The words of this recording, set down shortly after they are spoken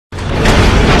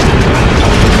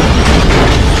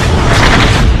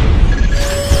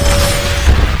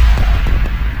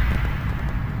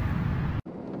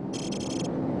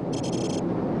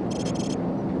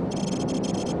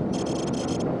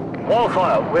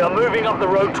We are moving up the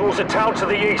road towards a town to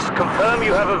the east. Confirm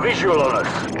you have a visual on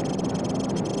us.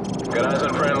 Got eyes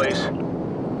on friendlies.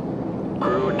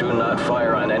 Crew, do not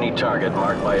fire on any target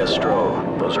marked by a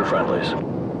strobe. Those are friendlies.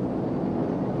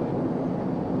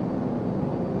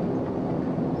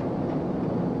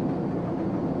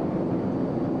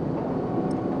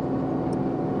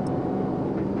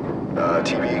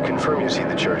 TV, confirm you see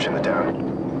the church in the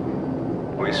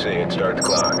town. We see it. Start the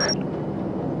clock.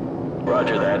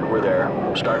 Roger that. We're there.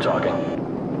 Start talking.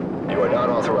 You are not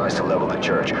authorized to level the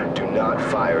church. Do not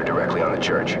fire directly on the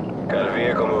church. Got a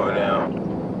vehicle moving now.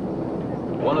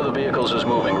 One of the vehicles is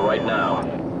moving right now.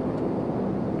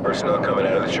 Personnel coming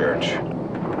out of the church.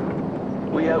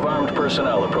 We have armed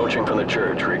personnel approaching from the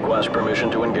church. Request permission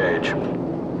to engage.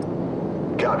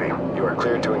 Copy. You are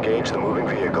cleared to engage the moving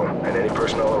vehicle and any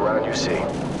personnel around you see.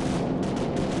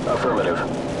 Affirmative.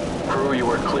 Crew, you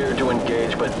are cleared to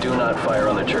engage, but do not fire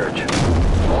on the church.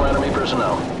 More enemy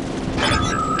personnel.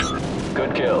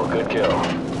 Good kill, good kill.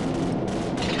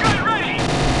 Get ready!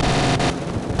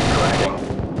 Tracking.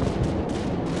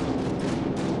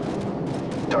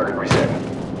 Target reset.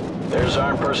 There's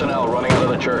armed personnel running out of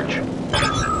the church.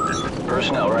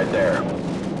 Personnel right there.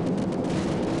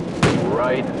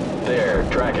 Right there,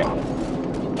 tracking.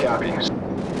 Copy.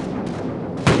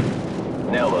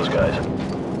 Nail those guys.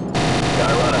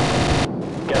 Guy running.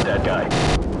 Get that guy.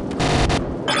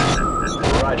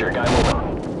 Roger, guy moving.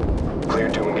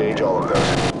 Cleared to engage all of those.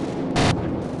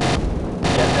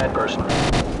 Get that person.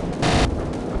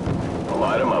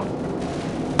 Light him up.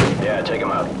 Yeah, take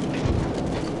him out.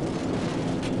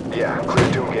 Yeah,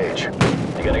 cleared to engage.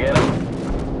 You gonna get him?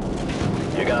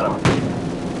 You got him.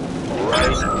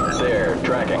 Right there,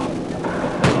 tracking.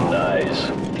 Nice.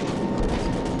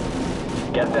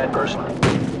 Get that person.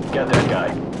 Get that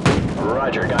guy.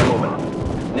 Roger, guy moving.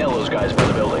 Nail those guys by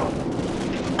the building.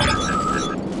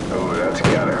 Oh, that's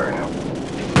gotta hurt.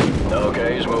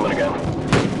 Okay, he's moving again.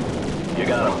 You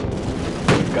got him.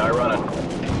 Guy running.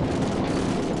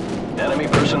 Enemy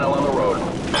personnel on the road.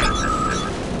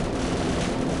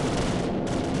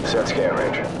 Set scan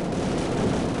range.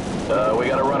 We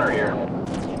got a runner here.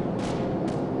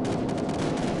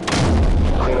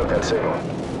 Clean up that signal.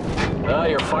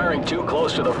 You're firing too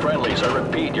close to the friendlies. I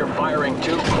repeat, you're firing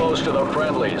too close to the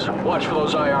friendlies. Watch for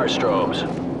those IR strobes.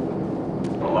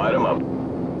 Light them up.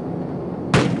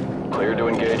 Clear to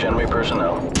engage enemy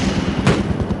personnel.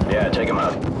 Yeah, take them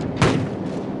out.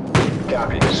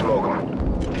 Copy. Smoke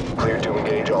them. Clear to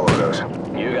engage all of those.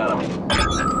 You got him.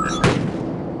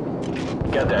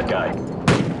 Get that guy.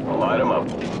 Light him up.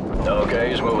 Okay,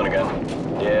 he's moving again.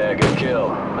 Yeah, good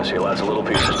kill. I see lots of little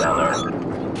pieces down there.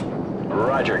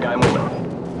 Roger, guy moving.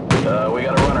 We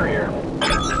got a runner here.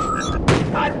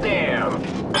 Hot damn!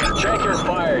 Check your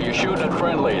fire, you're shooting at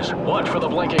friendlies. Watch for the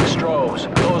blinking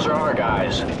strobes. Those are our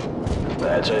guys.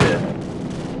 That's a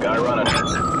hit. Guy running.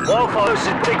 Wildfire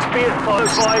 6, be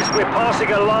advised, we're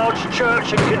passing a large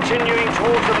church and continuing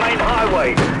towards the main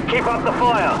highway. Keep up the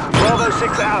fire. Bravo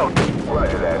 6 out.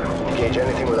 Roger that. Engage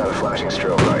anything without a flashing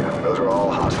strobe light. Those are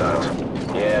all hostiles.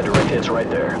 Yeah, direct hit's right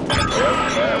there. Yep,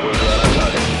 that was right on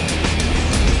target.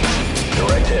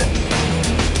 Direct hit.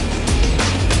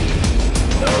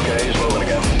 Okay, he's moving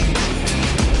again.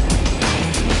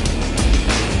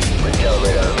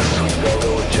 Recalibrate out of the sweep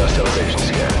angle with just elevation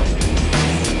scan.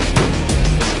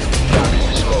 Copy.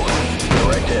 Smoke.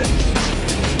 Direct hit.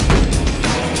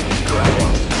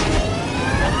 Tracking.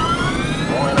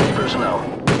 More enemy personnel.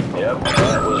 Yep,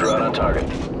 that was right on target.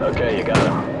 Okay, you got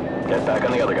him. Get back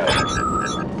on the other guys.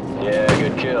 Yeah,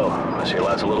 good kill. I see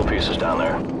lots of little pieces down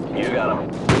there. You got him.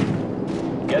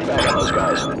 Get back on those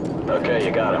guys. Okay,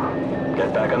 you got him.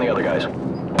 Get back on the other guys.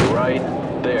 Right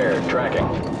there, tracking.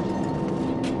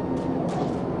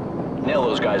 Nail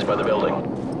those guys by the building.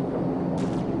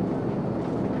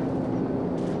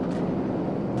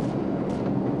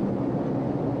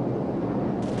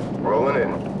 Rolling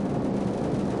in.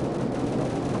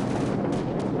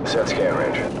 Set scan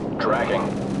range. Tracking.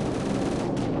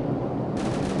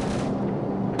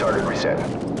 Target reset.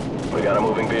 We got a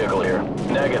moving vehicle here.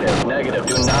 Negative, negative.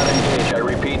 Do not engage. I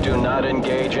repeat, do not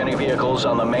engage any vehicles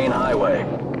on the main highway.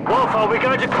 Wildfire, we're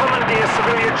going to commandeer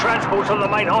civilian transports on the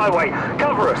main highway.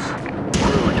 Cover us.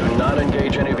 Crew, do not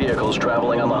engage any vehicles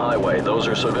traveling on the highway. Those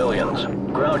are civilians.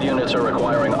 Ground units are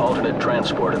requiring alternate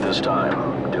transport at this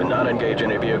time. Do not engage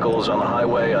any vehicles on the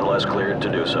highway unless cleared to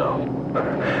do so.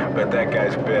 Bet that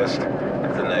guy's pissed.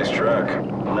 It's a nice truck.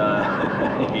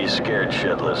 Nah, he's scared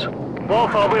shitless.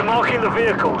 Wildfire, we're marking the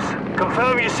vehicles.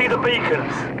 Confirm you see the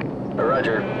beacons.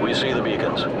 Roger, we see the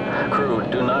beacons. Crew,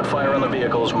 do not fire on the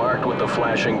vehicles marked with the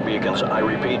flashing beacons. I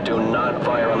repeat, do not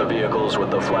fire on the vehicles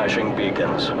with the flashing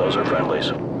beacons. Those are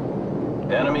friendlies.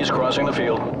 Enemies crossing the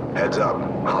field. Heads up.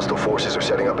 Hostile forces are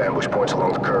setting up ambush points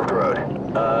along the curved road.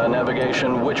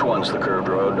 Navigation, which one's the curved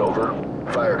road? Over.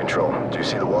 Fire control. Do you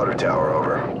see the water tower?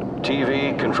 Over.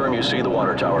 TV, confirm you see the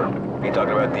water tower. Are you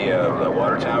talking about the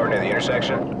water tower near the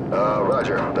intersection?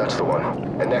 Roger. That's the one.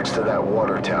 And next to that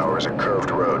water tower is a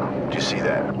curved road. Do you see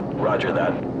that? Roger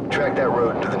that. Track that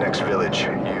road into the next village.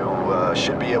 You,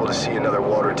 should be able to see another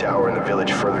water tower in the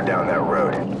village further down that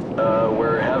road.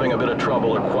 We're having a bit of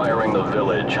trouble acquiring the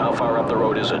village. How far up the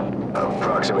road is it?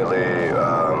 Approximately,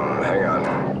 hang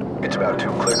on. It's about 2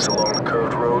 clicks along the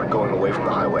curved road going away from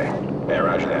the highway. Yeah,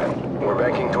 roger that. We're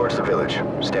banking towards the village.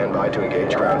 Stand by to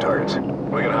engage ground targets.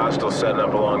 We got hostiles setting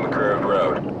up along the curved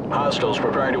road. Hostiles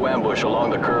preparing to ambush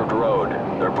along the curved road.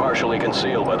 They're partially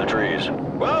concealed by the trees.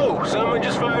 Whoa! Someone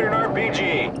just fired an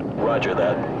RPG! Roger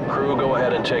that. Crew, go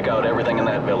ahead and take out everything in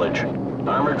that village.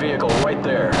 Armored vehicle right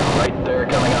there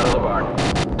coming out of the barn.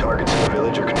 Targets in the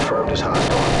village are confirmed as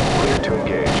hostile. Clear to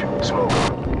engage. Smoke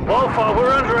them. Wildfire,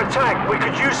 we're under attack. We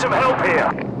could use some help here.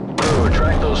 Crew,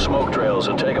 track those smoke trails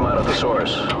and take them out at the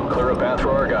source. Clear a path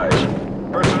for our guys.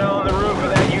 Personnel on the roof of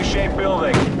that U-shaped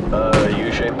building.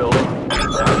 U-shaped building?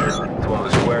 Roger. It's one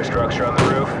with the square structure on the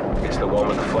roof. It's the one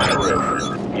with the flat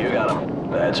roof. You got him.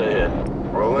 That's a hit.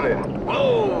 Rolling in.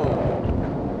 Whoa!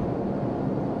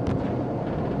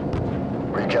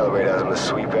 Recalibrate as in the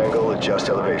sweep angle, adjust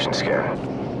elevation scan.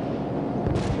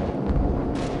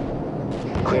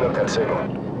 Clean up that signal.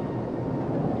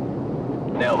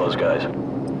 Nail those guys.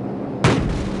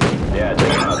 Yeah,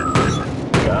 take them out.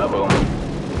 Kaboom.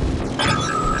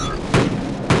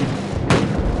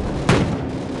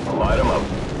 Light them up.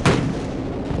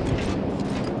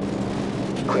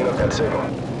 Clean up that signal.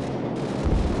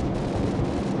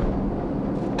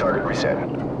 Target reset.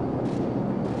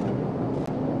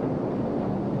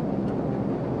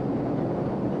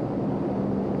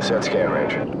 Set scan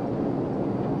range.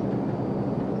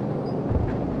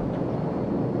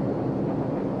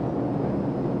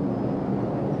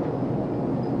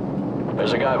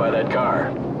 There's a guy by that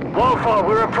car. Wildfire,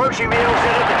 we're approaching the LZ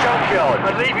at the junkyard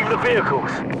and leaving the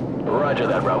vehicles. Roger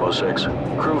that, Bravo 6.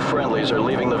 Crew friendlies are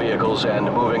leaving the vehicles and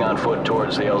moving on foot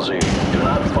towards the LZ. Do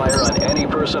not fire on any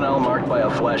personnel marked by a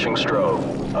flashing strobe.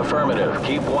 Affirmative.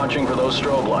 Keep watching for those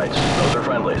strobe lights. Those are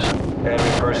friendlies.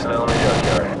 Enemy personnel in the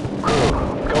junkyard. Crew,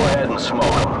 go ahead and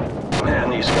smoke them. Man,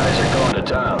 these guys are going to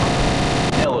town.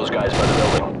 Nail those guys by the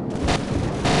building.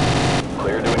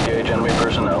 Clear to engage enemy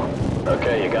personnel.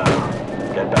 Okay, you got him.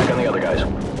 Get back on the other guys.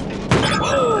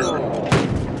 Whoa!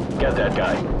 Get that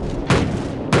guy.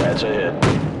 That's a hit.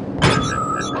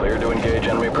 Clear to engage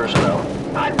enemy personnel.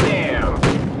 Hot damn!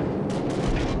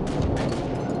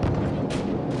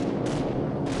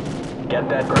 Get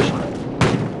that person.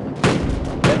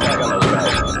 Get back on those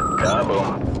guys.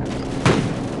 Kaboom.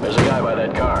 There's a guy by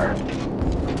that car.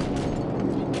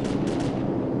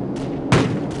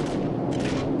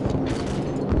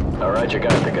 All right, you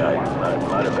got the guy. I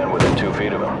might have been within 2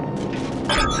 feet of him.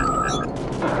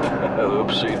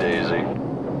 Oopsie daisy.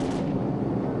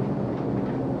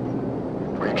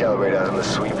 Recalibrate as in the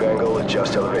sweep angle,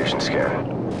 adjust elevation scan.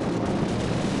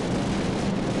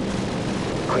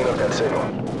 Clean up that signal.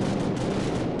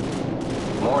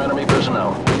 More enemy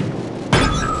personnel.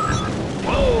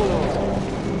 Whoa!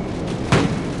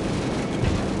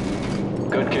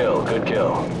 Good kill, good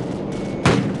kill.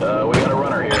 We got a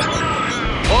runner here.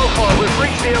 Wildfire, we've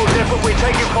reached the LZ, but we're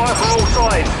taking fire from all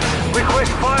sides.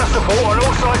 Request fire support on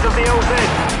all sides of the LZ.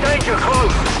 Danger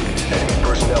close. Enemy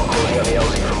personnel closing on the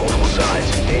LZ from multiple sides.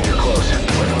 Danger close.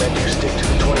 Recommend you stick to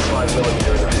the 25mm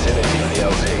in the vicinity of the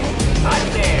LZ. Hot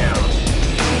damn!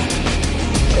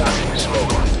 Copy. Smoke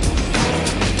them.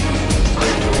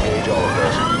 Clear to engage all of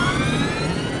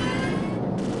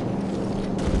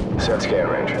those. Set scan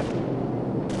range.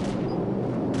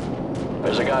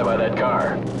 There's a guy by that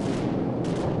car.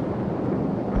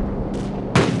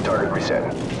 Target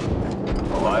reset.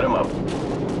 Light him up.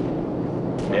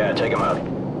 Yeah, take him out.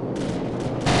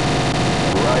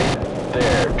 Right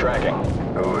there, tracking.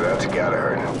 Ooh, that's gotta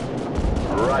hurt.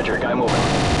 Roger, guy moving.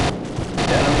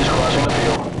 Enemies crossing the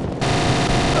field.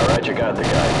 All right, you got the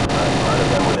guy. I might have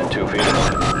been within 2 feet of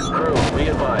him. Crew, be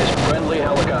advised, friendly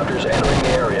helicopters entering the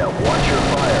area. Watch your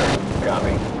fire.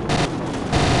 Copy.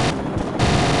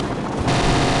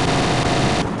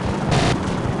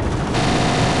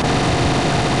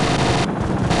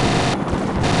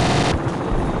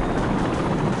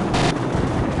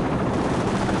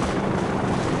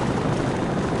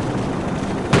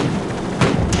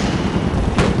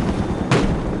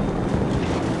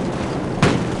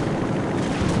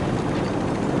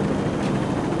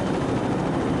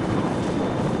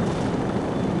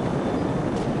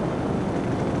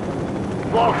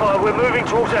 Wildfire, we're moving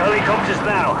towards the helicopters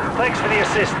now. Thanks for the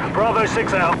assist. Bravo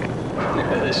 6 out.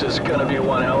 This is gonna be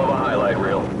one hell of a highlight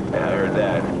reel. Yeah, I heard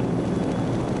that.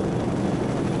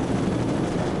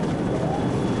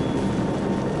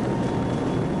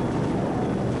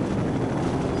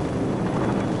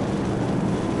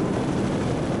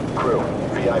 Crew,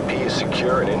 VIP is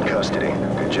secure and in custody.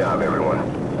 Good job, everyone.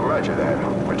 Roger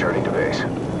that. Returning to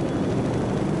base.